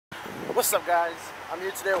What's up, guys? I'm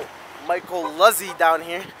here today with Michael Luzzi down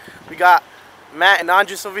here. We got Matt and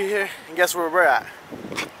Andres over here, and guess where we're at?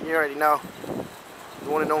 You already know. The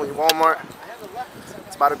one and only Walmart.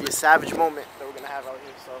 It's about to be a savage moment that we're gonna have out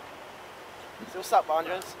here. So, say what's up,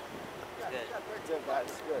 Andres? It's good, guys.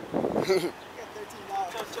 It's good.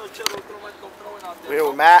 We're here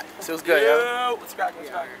with Matt. Say what's good, yo. What's cracking? What's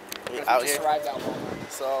cracking? Out here.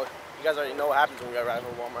 So, you guys already know what happens when we arrive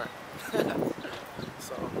at Walmart.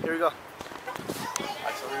 So, here we go.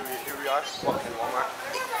 Alright, so here we are, walking in Walmart.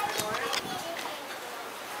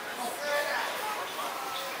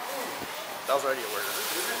 That was already a word.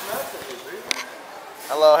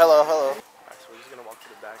 Hello. Alright, so we're just gonna walk to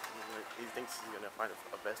the back. He thinks he's gonna find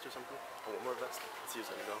a vest or something. Or one more vest. Let's see who's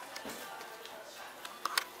gonna go.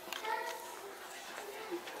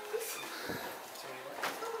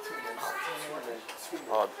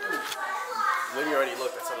 Oh, the lady already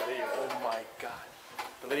looked. I saw the lady. Oh my god.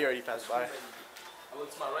 The lady already passed by. I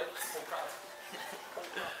look to my right.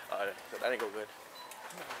 Alright, so that ain't go good.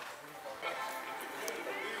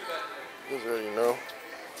 You guys already know.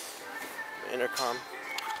 The intercom.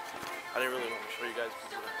 I didn't really want to show you guys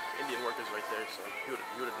because the Indian workers right there, so you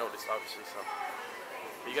would have noticed obviously. So,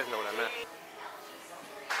 but you guys know what I meant.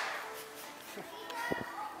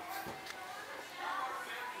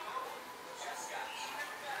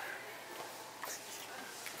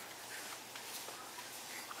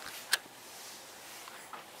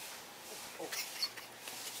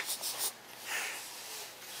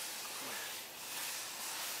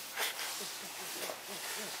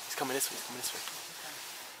 He's coming this way,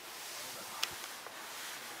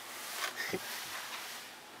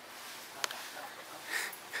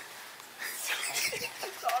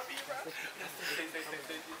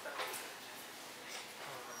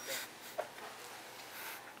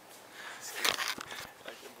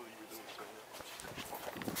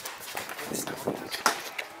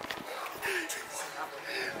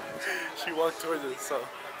 She walked towards us, so.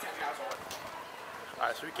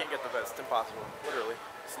 Alright, so we can't get the vest. It's impossible. Literally.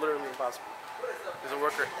 It's literally impossible. There's a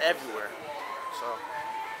worker everywhere. So.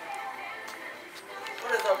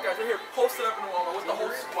 What is up, guys? We're here posted up in the Walmart with the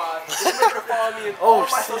whole squad. Remember to follow me in all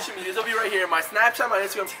my social medias. It'll be right here. My Snapchat, my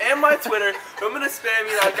Instagram, and my Twitter. I'm gonna spam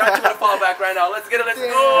you. I got you to follow back right now. Let's get it. Let's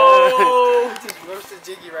go. Just roasted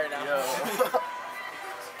Jiggy right now. Yo.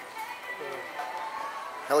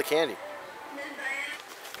 Hella candy.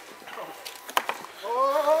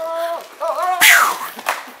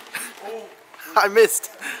 I missed.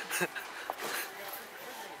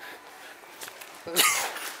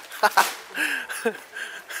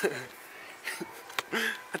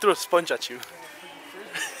 I threw a sponge at you. No.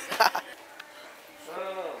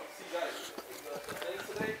 See, guys, the thing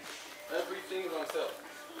today, everything is on sale.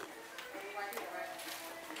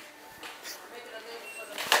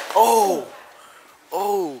 Oh.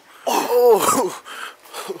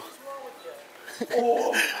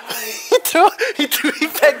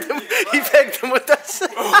 He pegged him with that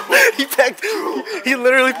shit. He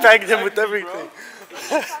literally pegged him with everything.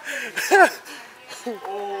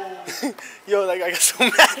 Yo, that guy got so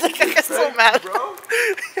mad. That guy got so mad, bro.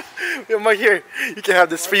 Yo, Mike, here. You can have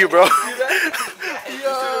this for you, bro. Yo,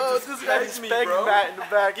 this guy just pegged Matt in the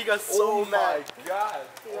back. He got so mad. God.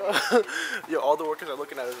 Yo, all the workers are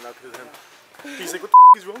looking at us now because of him. He's like, what the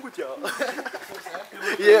f is wrong with y'all?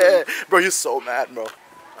 Yeah, bro, he's so mad, bro.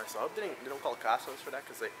 Alright, so I hope they don't call Cassos for that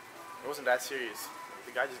because it wasn't that serious.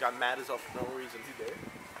 The guy just got mad as hell for no reason. He did?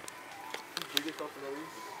 He did for no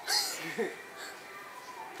reason.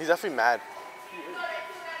 He's definitely mad.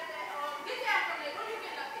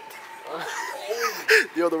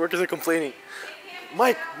 Yo, the workers are complaining.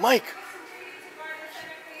 Mike!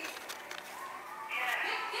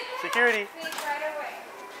 Security!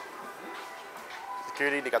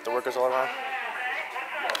 Security, they got the workers all around.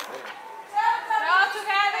 All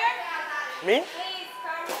together? Me?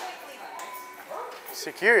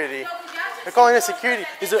 Security? They're calling it security.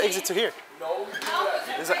 There's an exit to here.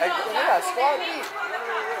 There's an exit. Yeah, squad leave.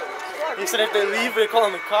 He said if they leave, they're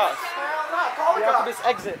calling the cops. Call the cops. This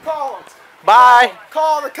exit. Call them. Bye.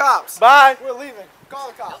 Call the cops. Bye. We're leaving. Call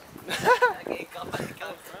the cops.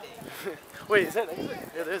 Wait, is that an exit?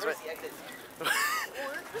 Yeah, there is, right?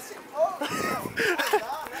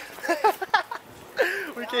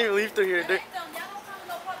 We can't even leave through here.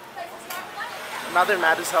 Now they're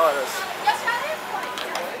mad as hell at us.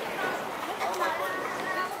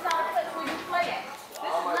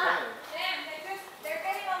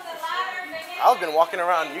 I've been walking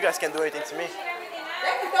around. You guys can't do anything to me.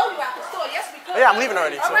 Yeah, I'm leaving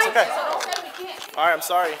already, so it's okay. Alright, I'm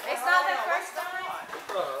sorry. It's not the first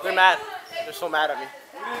time. They're mad. They're so mad at me.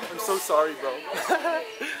 I'm so sorry, bro.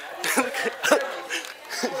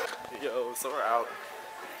 So we're out.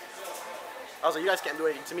 I was like, you guys can't do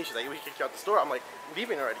anything to me. She's like, we kicked you out the store. I'm like,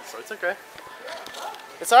 leaving already, so it's okay.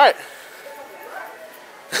 It's alright.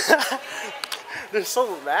 They're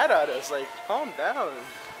so mad at us. Like, calm down.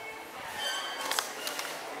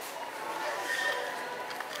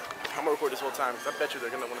 I'm gonna record this whole time because I bet you they're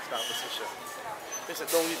gonna want to stop us and shit. They said,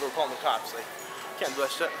 don't leave or call the cops. Like, can't do that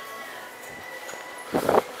shit.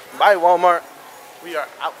 Bye, Walmart. We are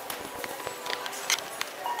out.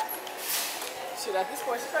 Shit, at this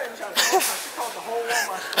point, she's not even trying to call us. She called the whole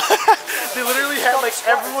Walmart. They literally had like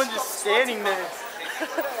everyone just standing there.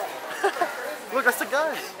 Look, that's the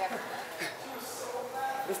guy.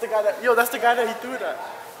 That's the guy that, yo, that's the guy that he threw it at.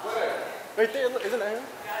 Right there, look, isn't that him?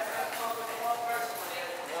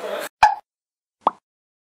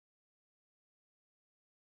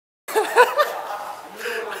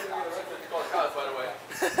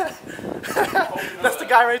 That's the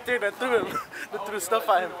guy right there that threw him, that threw stuff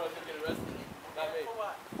at him.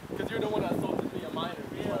 Because you're the one that assaulted me, a minor.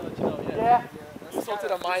 Just want to let you know, yeah. You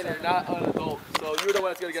assaulted a minor, not an adult. So you're the one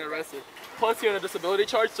that's going to get arrested. Plus you're on a disability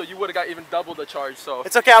charge, so you would have got even double the charge. So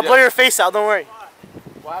It's okay, I'll blow your face out, don't worry.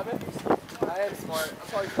 What happened? I am smart. I'm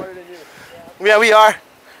probably smarter than you. Yeah, we are.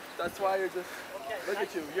 That's why you're just, look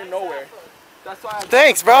at you, you're nowhere. That's why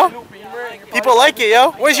Thanks, bro. People like it,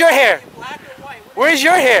 yo. Where's your hair? Where's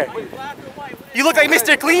your hair? You look like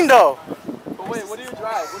Mr. Clean, though. But wait, what do you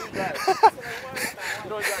drive? What do you drive? You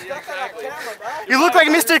don't drive, yeah, exactly. You look like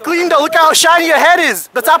Mr. Clean, though. Look how shiny your head is.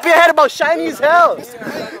 The top of your head about shiny as hell.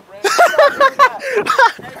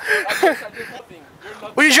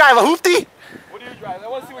 What do you drive, a hoopty? What do you drive? I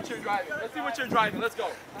want to see what you're driving. Let's see what you're driving. Let's go.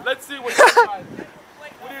 Let's see what you're driving.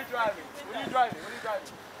 What are you driving? What are you driving? What are you driving?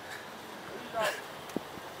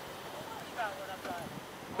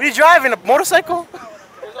 What are you driving, a motorcycle?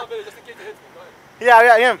 There's no video, just in case it hits me. Go ahead. Yeah,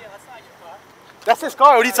 I am. That's his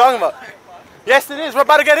car. What are you talking about? Yes, it is. We're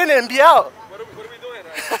about to get in it and be out. What are we doing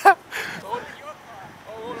right now? Oh,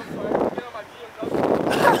 I'm sorry. Get on my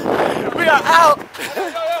BMW. We are out. Yo,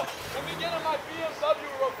 let me get on my BMW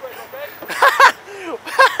real quick,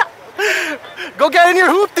 okay? Go get in your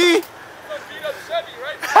hoopty. Beat up Chevy,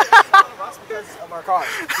 right? Because of our cars.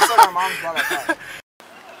 Just like our moms bought our car.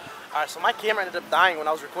 Alright, so my camera ended up dying when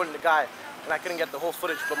I was recording the guy, and I couldn't get the whole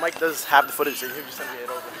footage, but Mike does have the footage, and he just sent me it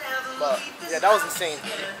over. But, yeah, that was insane.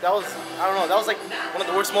 That was, I don't know, that was like one of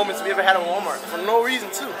the worst moments we ever had at Walmart, for no reason,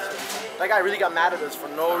 too. That guy really got mad at us for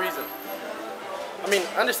no reason. I mean,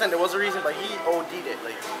 I understand there was a reason, but he OD'd it.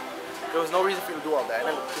 Like, there was no reason for him to do all that.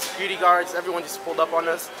 And then the security guards, everyone just pulled up on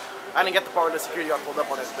us. I didn't get the part where the security guard pulled up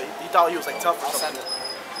on us, but he thought he was like tough or something.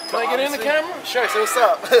 Can I get in the camera? Sure, say what's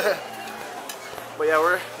up. But yeah,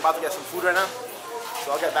 we're about to get some food right now.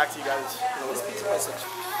 So I'll get back to you guys in a little bit.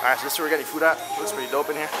 Alright, so this is where we're getting food at. Looks pretty dope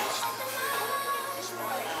in here. Let's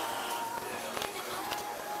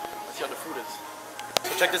see how the food is.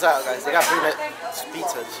 So check this out, guys. They got 3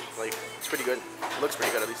 pizzas. Like, it's pretty good. It looks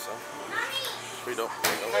pretty good at least, so. It's pretty dope.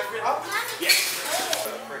 Yeah.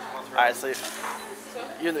 Alright, so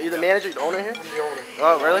you're the manager, you're the owner here? I'm the owner.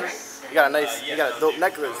 Oh, really? You got a dope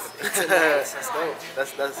necklace.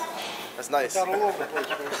 That's dope. That's nice. Got all over the place,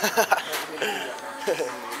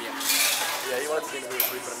 Yeah, he wanted to see in the video,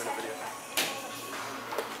 so we put him in the video.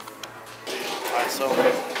 Alright, so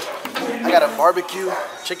I got a barbecue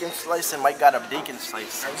chicken slice and Mike got a bacon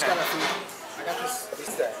slice. I just got our food. I got this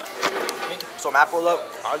that. So map roll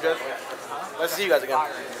up, Andre. Let's see you guys again.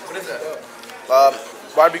 What is that?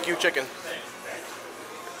 Barbecue chicken.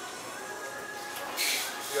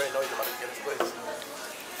 You already know he's about to get his place.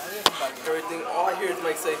 Everything, all I hear is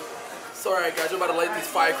Mike say, sorry guys, we're about to light these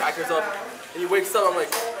firecrackers up. And he wakes up, I'm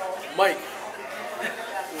like, Mike,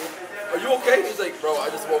 are you okay? He's like, bro, I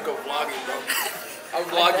just woke up vlogging, bro. I'm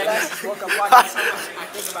vlogging.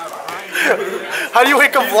 How do you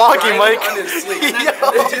wake up vlogging, Mike?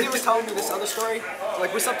 He was telling me this other story.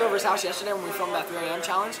 Like, we slept over his house yesterday when we filmed that 3 a.m.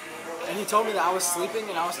 challenge. And he told me that I was sleeping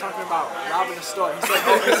and I was talking about robbing a store. He said,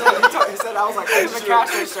 he said I was like, open the cash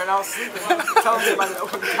register and I was sleeping. Telling somebody to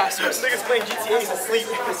open the cash register. Nigga's playing GTA in his sleep.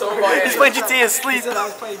 He's playing GTA in his He sleep. said I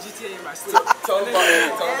was playing GTA in my sleep. Tell him about Andy.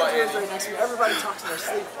 Tell him about Andrew's Andy. right next to me. Everybody talks in their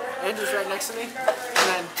sleep. Andrew's right next to me.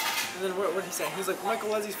 And then what did he say? He was like, Michael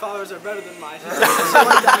Luzzi's followers are better than mine. He said,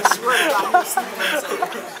 I swear to God, he was sleeping in his sleep.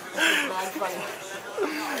 Mad funny.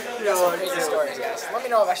 Yeah, some crazy stories, guys. Let me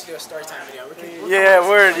know if I should do a story time video. Yeah,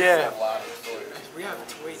 word, yeah. We have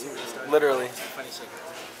way too many stories. Literally. Funny shit.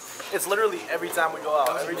 It's literally every time we go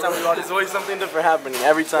out. Every time we go out, there's always something different happening.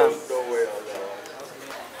 Every time.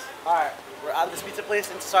 Alright, we're out of this pizza place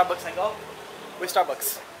into Starbucks. I go. Where's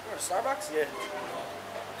Starbucks? We're at Starbucks? Yeah.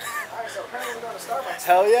 Alright, so apparently we're going to Starbucks.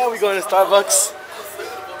 Hell yeah, we going to Starbucks.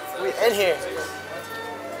 We in here.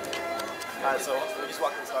 Alright, so we just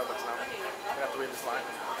walked to Starbucks now. We have to wait in this line.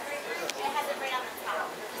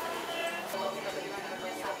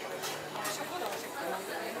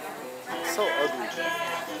 So ugly.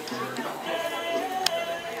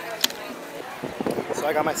 So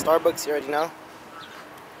I got my Starbucks, you already know.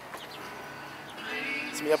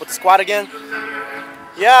 Let's meet up with the squad again.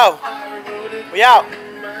 Yo! We out!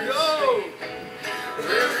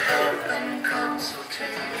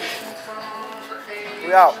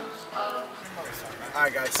 We out.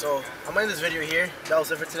 Alright guys, so I'm ending this video here. That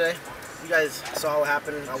was it for today. You guys saw what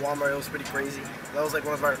happened at Walmart. It was pretty crazy. That was like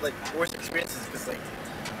one of our worst experiences because we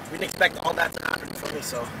didn't expect all that to happen for me.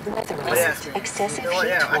 So, but yeah, excessive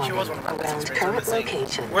actually was one of our best current experiences.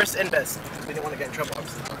 location. Worst and best. We didn't want to get in trouble.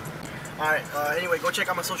 Alright, anyway, go check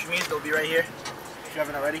out my social media. They'll be right here if you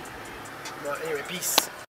haven't already. But anyway, peace.